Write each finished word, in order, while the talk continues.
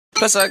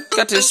Plus I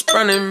got this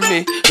running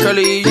me.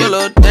 Curly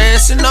yellow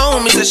dancing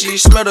on me. Said she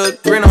smelled a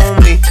grin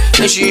on me.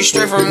 And she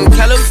straight from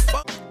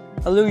California.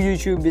 Hello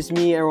YouTube, it's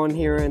me Aaron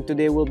here, and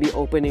today we'll be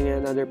opening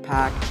another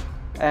pack.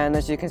 And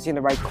as you can see in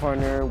the right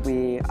corner,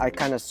 I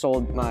kind of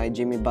sold my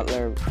Jimmy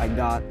Butler I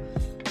got.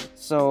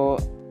 So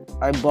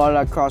I bought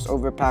a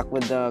crossover pack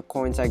with the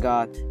coins I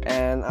got,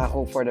 and I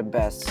hope for the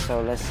best.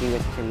 So let's see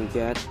what can we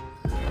get.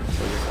 So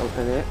let's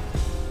open it.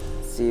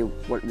 See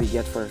what we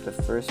get for the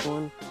first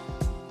one.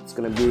 It's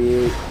gonna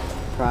be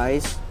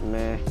prize,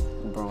 meh,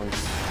 bronze.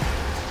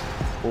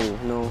 Oh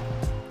no,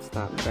 it's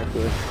not that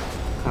good.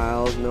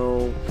 Kyle,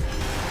 no.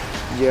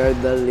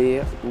 Jared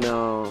Dudley,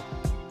 no.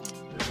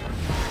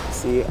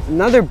 See,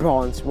 another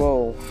bronze,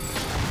 whoa.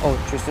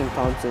 Oh, Tristan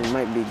Thompson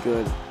might be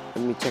good.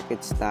 Let me check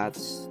its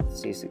stats.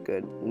 Let's see, is it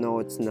good? No,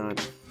 it's not.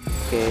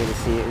 Okay, let's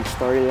see in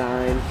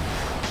storyline.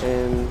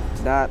 And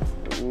that,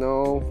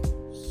 no.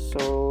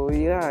 So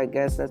yeah, I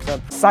guess that's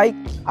up. Psych!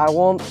 I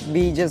won't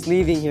be just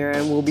leaving here,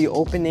 and we'll be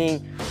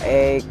opening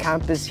a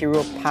Campus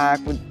Hero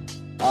pack with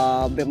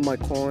a bit of my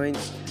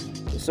coins.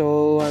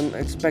 So I'm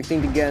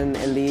expecting to get an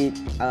elite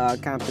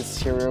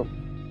Campus Hero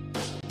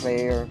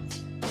player,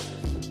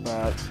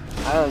 but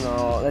I don't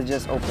know. Let's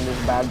just open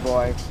this bad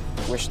boy.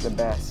 Wish the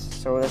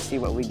best. So let's see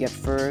what we get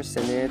first,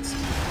 and it's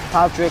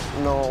Patrick.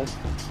 No,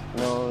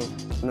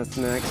 that's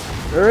next.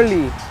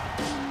 Early,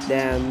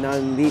 damn, not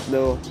elite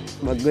though,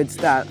 but good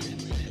stat.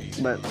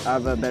 But I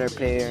have a better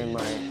player in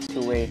my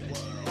two-way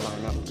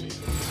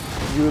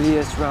lineup.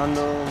 Julius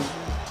Randle,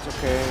 it's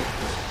okay.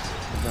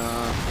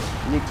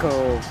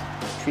 Nico,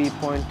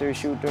 three-pointer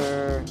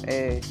shooter.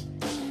 Hey,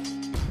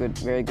 good,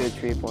 very good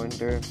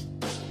three-pointer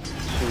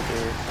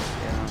shooter.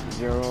 Yeah,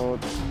 Gerald,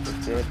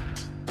 that's it.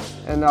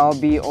 And I'll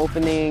be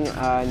opening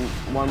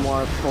one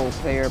more pro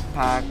player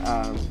pack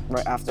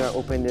right after I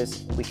open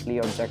this weekly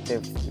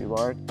objective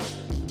reward.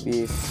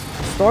 Is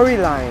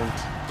storyline.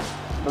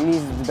 For me,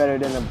 it's better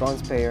than a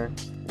bronze player.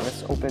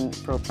 Let's open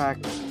pro pack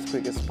as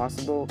quick as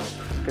possible,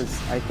 because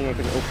I think I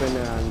can open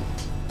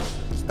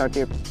a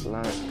starter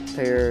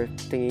player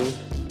thingy.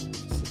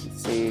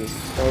 Let's see,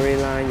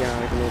 storyline,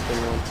 yeah, I can open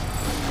one.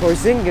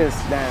 Porzingis,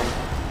 damn,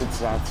 good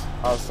stats.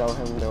 I'll sell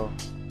him though.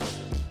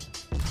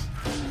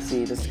 Let's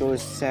see, let's go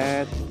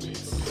set.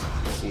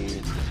 Let's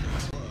see,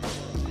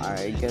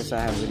 I guess I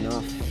have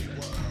enough.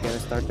 Get a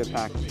starter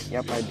pack.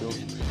 Yep, I do.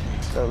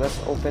 So let's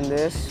open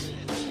this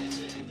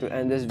to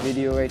end this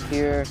video right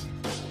here.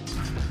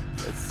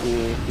 Let's see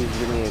if he's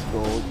giving me a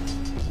gold.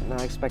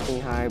 Not expecting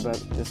high, but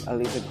just at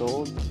least a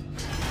gold.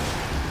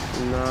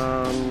 Come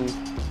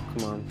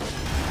on.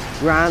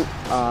 Grant,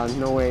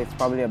 no way, it's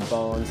probably a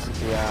bones.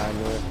 Yeah, I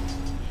knew it.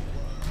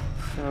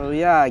 So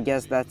yeah, I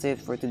guess that's it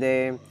for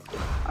today.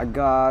 I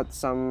got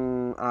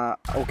some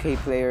okay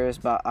players,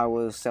 but I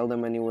will sell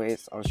them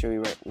anyways. I'll show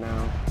you right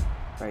now.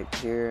 Right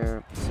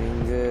here,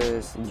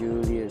 Porzingis,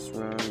 Julius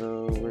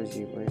Randle. Where's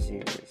he?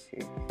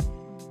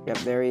 Yep,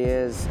 there he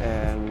is,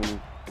 and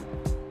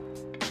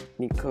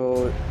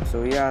Nico.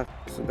 So yeah,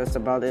 so that's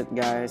about it,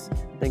 guys.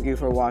 Thank you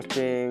for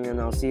watching, and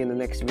I'll see you in the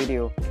next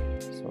video.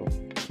 So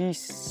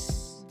peace.